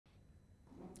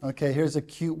Okay, here's a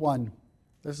cute one.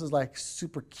 This is like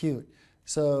super cute.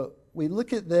 So we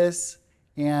look at this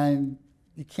and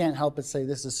you can't help but say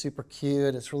this is super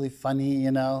cute. It's really funny, you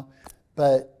know.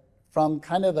 But from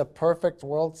kind of the perfect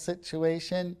world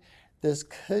situation, this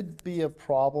could be a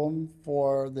problem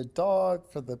for the dog,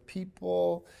 for the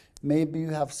people. Maybe you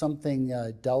have something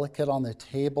delicate on the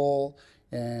table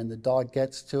and the dog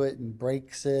gets to it and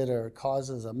breaks it or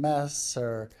causes a mess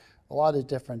or a lot of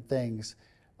different things.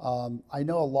 I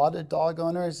know a lot of dog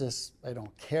owners, I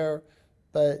don't care,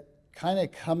 but kind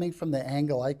of coming from the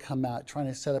angle I come at, trying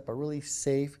to set up a really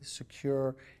safe,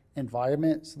 secure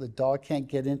environment so the dog can't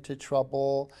get into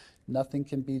trouble, nothing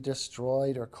can be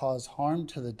destroyed or cause harm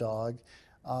to the dog.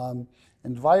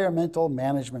 Environmental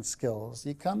management skills.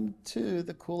 You come to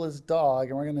the coolest dog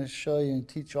and we're going to show you and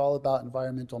teach you all about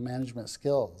environmental management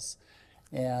skills.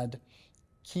 And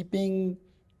keeping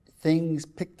things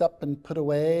picked up and put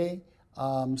away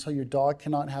so your dog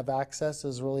cannot have access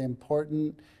is really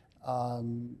important.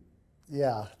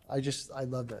 Yeah, I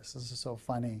love this. This is so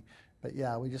funny. But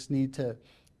yeah, we just need to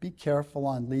be careful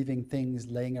on leaving things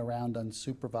laying around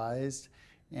unsupervised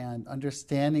and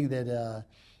understanding that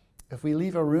if we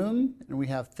leave a room and we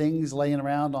have things laying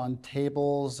around on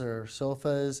tables or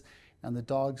sofas and the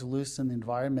dog's loose in the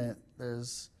environment,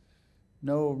 there's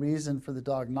no reason for the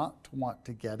dog not to want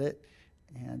to get it.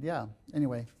 And yeah,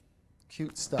 anyway,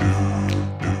 cute stuff.